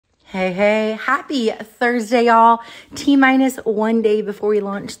Hey, happy Thursday, y'all. T-minus 1 day before we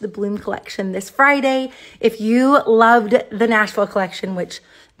launch the Bloom collection this Friday. If you loved the Nashville collection, which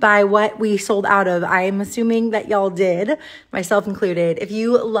by what we sold out of, I'm assuming that y'all did, myself included. If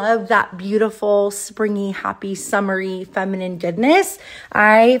you love that beautiful, springy, happy, summery, feminine goodness,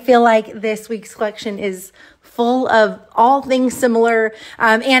 I feel like this week's collection is full of all things similar.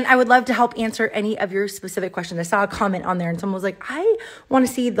 And I would love to help answer any of your specific questions. I saw a comment on there and someone was like, I want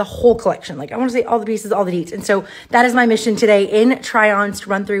to see the whole collection. Like I want to see all the pieces, all the deets. And so that is my mission today in Try-Ons, to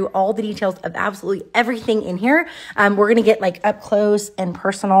run through all the details of absolutely everything in here. We're going to get like up close and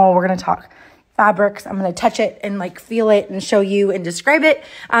personal. We're going to talk fabrics. I'm going to touch it and like feel it and show you and describe it.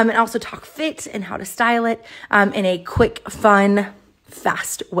 And also talk fit and how to style it in a quick, fun,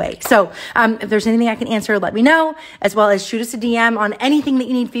 fast way. So if there's anything I can answer, let me know, as well as shoot us a DM on anything that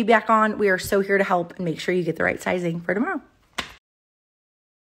you need feedback on. We are so here to help and make sure you get the right sizing for tomorrow.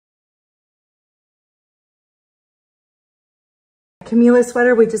 Camila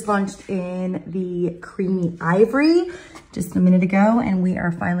sweater we just launched in the creamy ivory just a minute ago, and we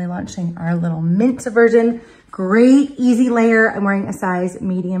are finally launching our little mint version. Great, easy layer. I'm wearing a size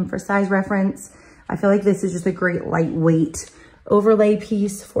medium for size reference. I feel like this is just a great lightweight overlay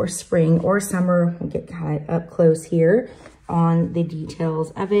piece for spring or summer. We'll get kind of up close here on the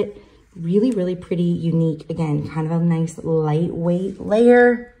details of it. Really, really pretty, unique. Again, kind of a nice lightweight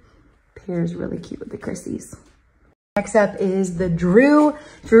layer. Pairs really cute with the Christies. Next up is the Drew.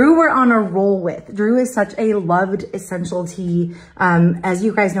 Drew we're on a roll with. Drew is such a loved essential tee. As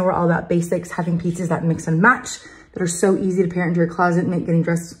you guys know, we're all about basics, having pieces that mix and match, that are so easy to pair into your closet and make getting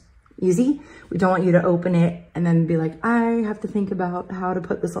dressed easy. We don't want you to open it and then be like, I have to think about how to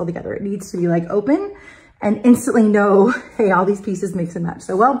put this all together. It needs to be like open and instantly know, hey, all these pieces mix and match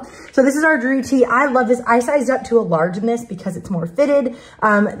so well. So this is our Drew tee. I love this. I sized up to a large in this because it's more fitted.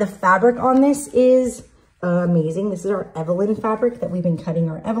 The fabric on this is amazing. This is our Evelyn fabric that we've been cutting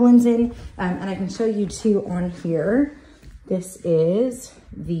our Evelyns in. And I can show you too on here. This is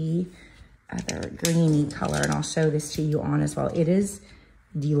the other greeny color, and I'll show this to you on as well. It is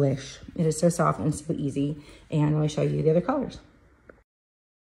delish. It is so soft and so easy. And let me show you the other colors.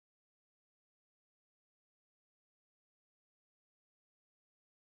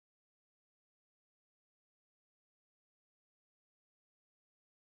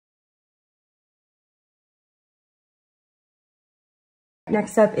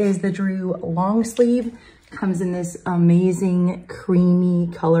 Next up is the Drew long sleeve. Comes in this amazing creamy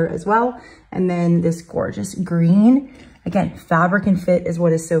color as well. And then this gorgeous green. Again, fabric and fit is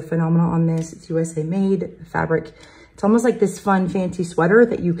what is so phenomenal on this. It's USA made fabric. It's almost like this fun, fancy sweater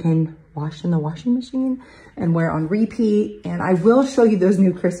that you can wash in the washing machine and wear on repeat. And I will show you those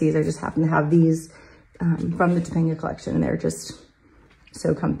new Christies. I just happen to have these from the Topanga collection, and they're just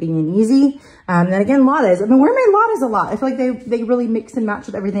so comfy and easy. And then again, Lattes. I've been wearing my Lattes a lot. I feel like they really mix and match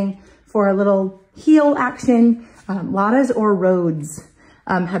with everything for a little heel action. Lattes or Rhodes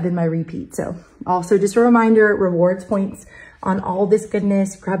have been my repeat. So also just a reminder, rewards points on all this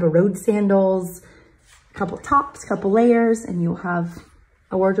goodness. Grab a Rhodes sandals, a couple tops, couple layers, and you'll have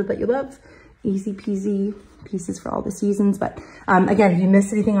a wardrobe that you love. Easy peasy pieces for all the seasons. But again, if you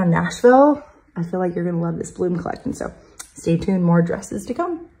missed anything on Nashville, I feel like you're gonna love this Bloom collection. So stay tuned, more dresses to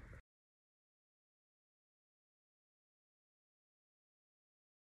come.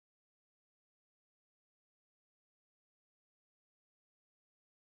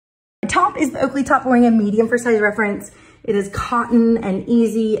 Top is the Oakley top, wearing a medium for size reference. It is cotton and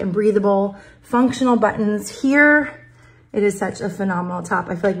easy and breathable. Functional buttons here. It is such a phenomenal top.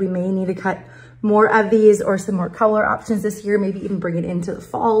 I feel like we may need to cut more of these or some more color options this year, maybe even bring it into the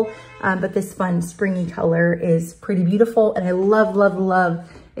fall. But this fun springy color is pretty beautiful. And I love, love,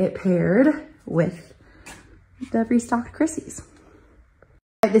 love it paired with the restocked Christies.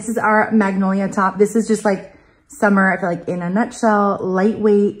 This is our Magnolia top. This is just like summer, I feel like, in a nutshell.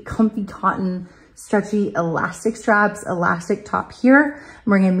 Lightweight, comfy cotton, stretchy elastic straps, elastic top here. I'm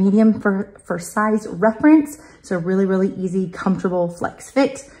wearing a medium for size reference. So really, really easy, comfortable flex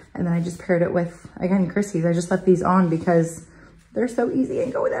fit. And then I just paired it with, again, Christies. I just left these on because they're so easy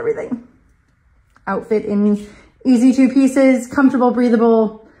and go with everything. Outfit in easy 2 pieces, comfortable,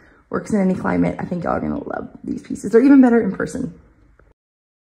 breathable, works in any climate. I think y'all are gonna love these pieces. They're even better in person.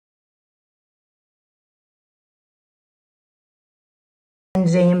 And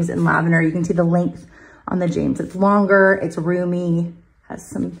James in lavender, you can see the length on the James. It's longer, it's roomy, has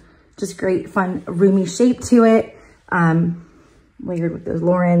some just great fun roomy shape to it. Layered with those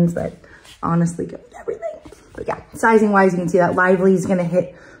Laurens that honestly go with everything. But yeah, sizing wise, you can see that Lively is gonna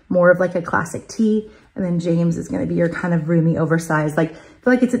hit more of like a classic tee, and then James is gonna be your kind of roomy, oversized, like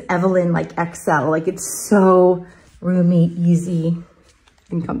feel like it's an Evelyn like XL. Like it's so roomy, easy,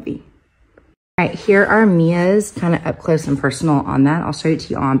 and comfy. All right, here are Mia's kind of up close and personal on that. I'll show it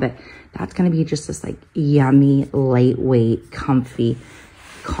to you on, but that's gonna be just this like yummy, lightweight, comfy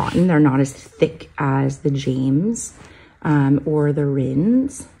cotton. They're not as thick as the James or the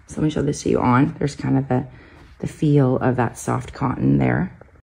Rins. So let me show this to you on. There's kind of the feel of that soft cotton there.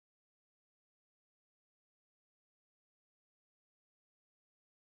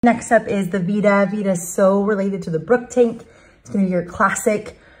 Next up is the Vita. Vita is so related to the Brook tank. It's gonna be your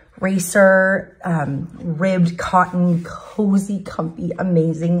classic racer, ribbed cotton, cozy, comfy,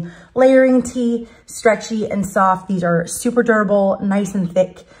 amazing layering tee, stretchy and soft. These are super durable, nice and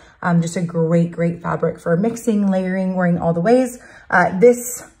thick. Just a great, great fabric for mixing, layering, wearing all the ways.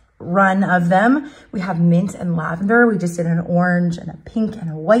 This run of them, we have mint and lavender. We just did an orange and a pink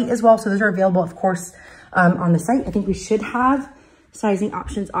and a white as well. So those are available, of course, on the site. I think we should have sizing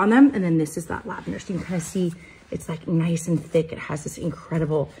options on them. And then this is that lavender. So you can kind of see it's like nice and thick. It has this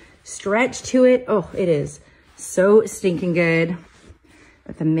incredible stretch to it. Oh, it is so stinking good.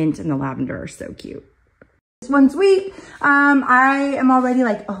 But the mint and the lavender are so cute. This one's sweet. I am already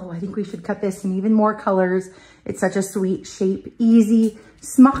like, oh, I think we should cut this in even more colors. It's such a sweet shape, easy,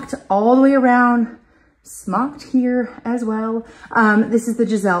 smocked all the way around, smocked here as well. This is the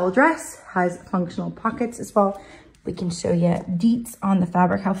Giselle dress, has functional pockets as well. We can show you deets on the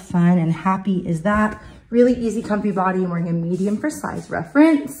fabric. How fun and happy is that? Really easy, comfy body. I'm wearing a medium for size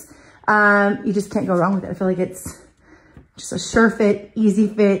reference. You just can't go wrong with it. I feel like it's just a sure fit, easy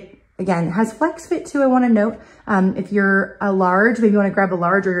fit. Again, it has flex fit too, I wanna note. If you're a large, maybe you wanna grab a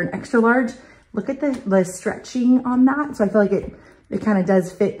large or you're an extra large, look at the stretching on that. So I feel like it kind of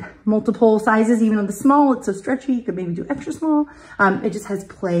does fit multiple sizes, even on the small, it's so stretchy. You could maybe do extra small. It just has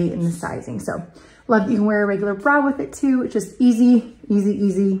play in the sizing. So love that you can wear a regular bra with it too. It's just easy, easy,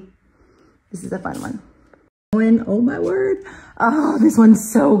 easy. This is a fun one. Oh my word. Oh, this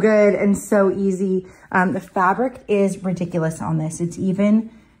one's so good and so easy. The fabric is ridiculous on this. It's even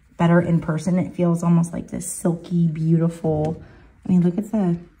better in person. It feels almost like this silky, beautiful. I mean, look at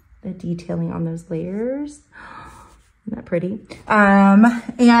the detailing on those layers. Isn't that pretty? And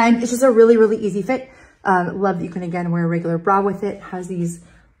it's just a really, really easy fit. Love that you can, again, wear a regular bra with it. Has these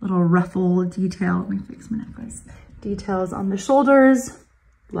little ruffle detail. Let me fix my necklace. Details on the shoulders.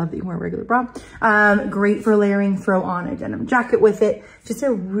 Love that you can wear a regular bra. Great for layering, throw on a denim jacket with it. Just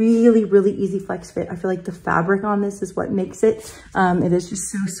a really, really easy flex fit. I feel like the fabric on this is what makes it. It is just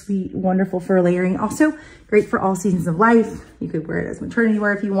so sweet, wonderful for layering. Also great for all seasons of life. You could wear it as maternity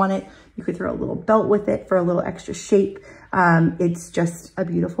wear if you want it. You could throw a little belt with it for a little extra shape. It's just a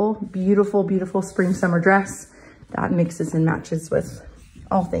beautiful, beautiful, beautiful spring summer dress that mixes and matches with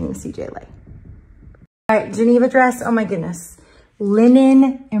all things CJla. All right, Geneva dress. Oh my goodness.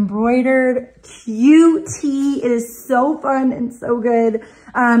 Linen, embroidered, cute tee. It is so fun and so good.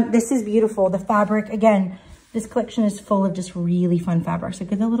 This is beautiful. The fabric, again, this collection is full of just really fun fabrics. So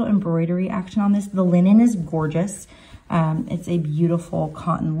get a little embroidery action on this. The linen is gorgeous. It's a beautiful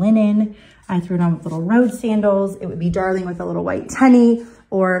cotton linen. I threw it on with little road sandals. It would be darling with a little white tenny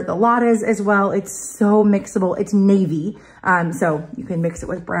or the Lattes as well. It's so mixable. It's navy. So you can mix it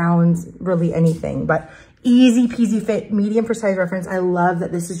with browns, really anything, but easy peasy fit, medium for size reference. I love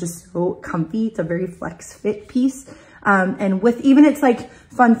that this is just so comfy. It's a very flex fit piece. And with even it's like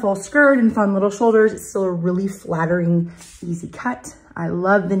fun full skirt and fun little shoulders, it's still a really flattering, easy cut. I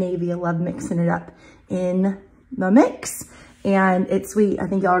love the navy. I love mixing it up in the mix. And it's sweet. I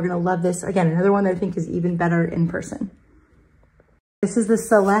think y'all are gonna love this. Again, another one that I think is even better in person. This is the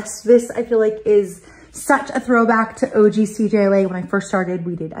Celeste. This I feel like is such a throwback to OG CJla. When I first started,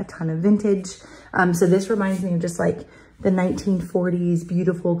 we did a ton of vintage. So this reminds me of just like the 1940s,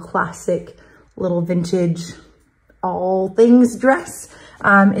 beautiful, classic, little vintage, all things dress.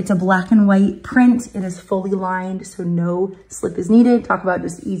 It's a black and white print. It is fully lined, so no slip is needed. Talk about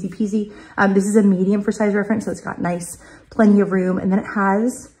just easy peasy. This is a medium for size reference, so it's got nice, plenty of room. And then it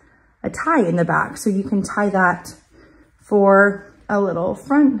has a tie in the back. So you can tie that for a little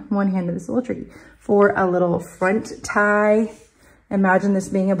front, one hand of this is a little tricky, for a little front tie. Imagine this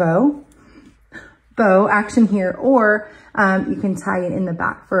being a bow action here, or you can tie it in the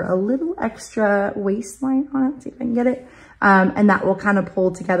back for a little extra waistline on it. Let's see if I can get it. And that will kind of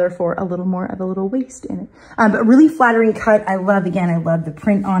pull together for a little more of a little waist in it. But really flattering cut. I love the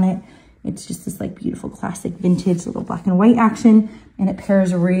print on it. It's just this like beautiful classic vintage little black and white action, and it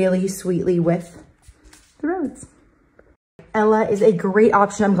pairs really sweetly with the Rhodes. Ella is a great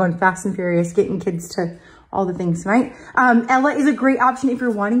option. I'm going fast and furious, getting kids to all the things tonight. Ella is a great option if you're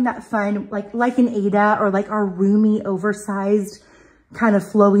wanting that fun, like an Ada or like our roomy, oversized kind of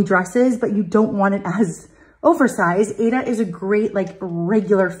flowy dresses, but you don't want it as oversized, Ada is a great like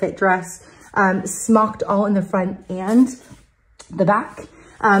regular fit dress, smocked all in the front and the back.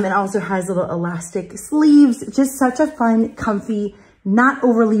 And also has little elastic sleeves, just such a fun, comfy, not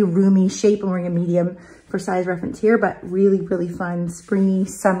overly roomy shape. I'm wearing a medium for size reference here, but really, really fun, springy,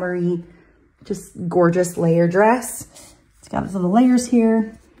 summery, just gorgeous layer dress. It's got its little layers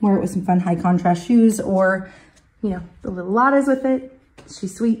here. Wear it with some fun high contrast shoes or, you know, the little lattes with it.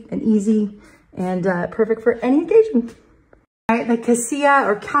 She's sweet and easy and perfect for any occasion. All right, the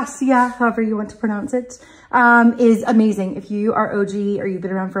cassia, however you want to pronounce it, is amazing. If you are OG or you've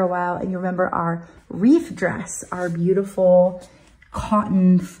been around for a while and you remember our reef dress, our beautiful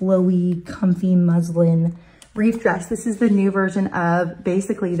cotton, flowy, comfy muslin reef dress. This is the new version of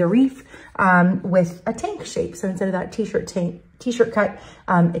basically the reef with a tank shape. So instead of that t-shirt cut,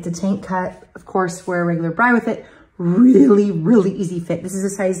 it's a tank cut. Of course, wear a regular bra with it. Really, really easy fit. This is a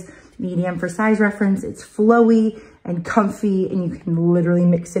size medium for size reference. It's flowy and comfy, and you can literally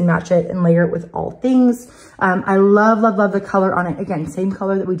mix and match it and layer it with all things. I love, love, love the color on it. Again, same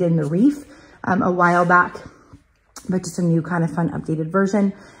color that we did in the reef a while back, but just a new kind of fun updated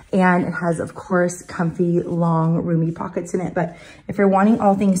version. And it has, of course, comfy, long, roomy pockets in it. But if you're wanting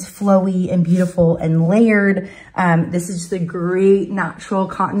all things flowy and beautiful and layered, this is just a great natural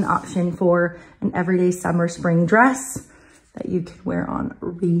cotton option for an everyday summer, spring dress that you can wear on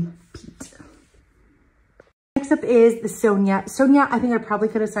repeat. Next up is the Sonia. Sonia, I think I probably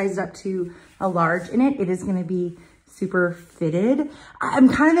could have sized up to a large in it. It is going to be super fitted. I'm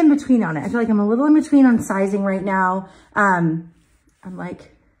kind of in between on it. I feel like I'm a little in between on sizing right now. I'm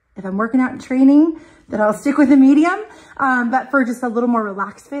like, if I'm working out and training, then I'll stick with a medium. But for just a little more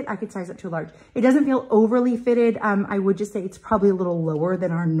relaxed fit, I could size up to a large. It doesn't feel overly fitted. I would just say it's probably a little lower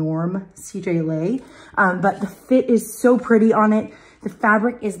than our norm cjla. But the fit is so pretty on it. The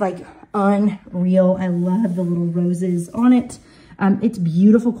fabric is like unreal. I love the little roses on it. It's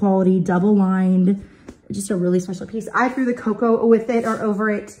beautiful quality, double lined, just a really special piece. I threw the cocoa with it or over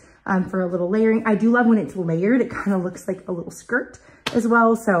it for a little layering. I do love when it's layered. It kind of looks like a little skirt as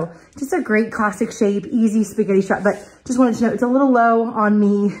well. So just a great classic shape, easy spaghetti strap, but just wanted to know it's a little low on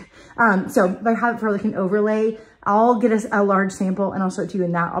me. So if I have it for like an overlay, I'll get a large sample and I'll show it to you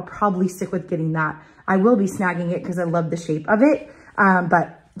in that. I'll probably stick with getting that. I will be snagging it because I love the shape of it.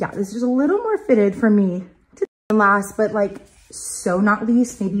 But yeah, this is just a little more fitted for me. And last, but like so not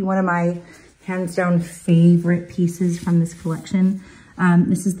least, maybe one of my hands down favorite pieces from this collection.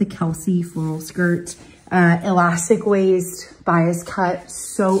 This is the Kelsey floral skirt, elastic waist, bias cut,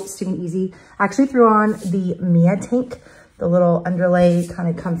 so stinking easy. I actually threw on the Mia tank, the little underlay, kind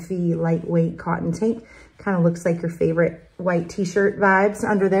of comfy, lightweight cotton tank. Kind of looks like your favorite white t-shirt vibes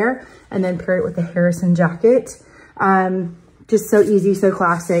under there. And then pair it with the Harrison jacket. Just so easy, so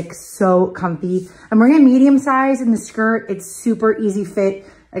classic, so comfy. I'm wearing a medium size in the skirt. It's super easy fit.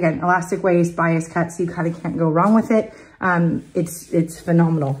 Again, elastic waist, bias cut, so you kind of can't go wrong with it. It's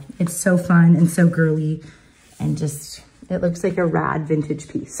phenomenal. It's so fun and so girly and just, it looks like a rad vintage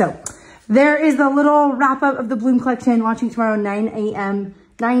piece. So there is the little wrap up of the Bloom collection, launching tomorrow 9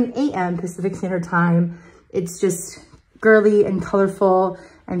 a.m. Pacific Standard Time. It's just girly and colorful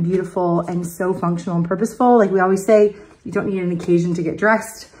and beautiful and so functional and purposeful. Like we always say, you don't need an occasion to get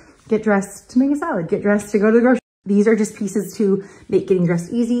dressed. Get dressed to make a salad. Get dressed to go to the grocery. These are just pieces to make getting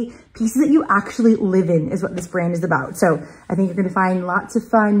dressed easy. Pieces that you actually live in is what this brand is about. So I think you're going to find lots of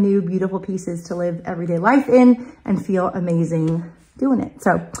fun, new, beautiful pieces to live everyday life in and feel amazing doing it.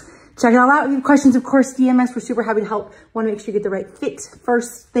 So check it all out. If you have questions, of course, DM us. We're super happy to help. Want to make sure you get the right fit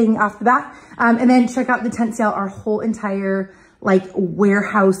first thing off the bat. And then check out the tent sale. Our whole entire like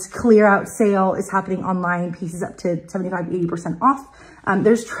warehouse clear out sale is happening online. Pieces up to 75, 80% off.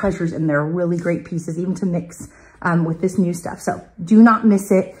 There's treasures in there, really great pieces, even to mix with this new stuff. So do not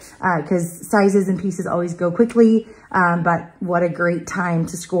miss it because sizes and pieces always go quickly. But what a great time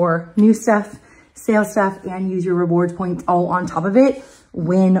to score new stuff, sale stuff, and use your rewards points all on top of it.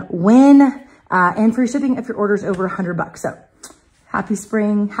 Win-win. And free shipping if your order's over $100. So happy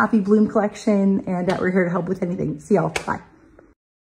spring, happy Bloom collection. And we're here to help with anything. See y'all. Bye.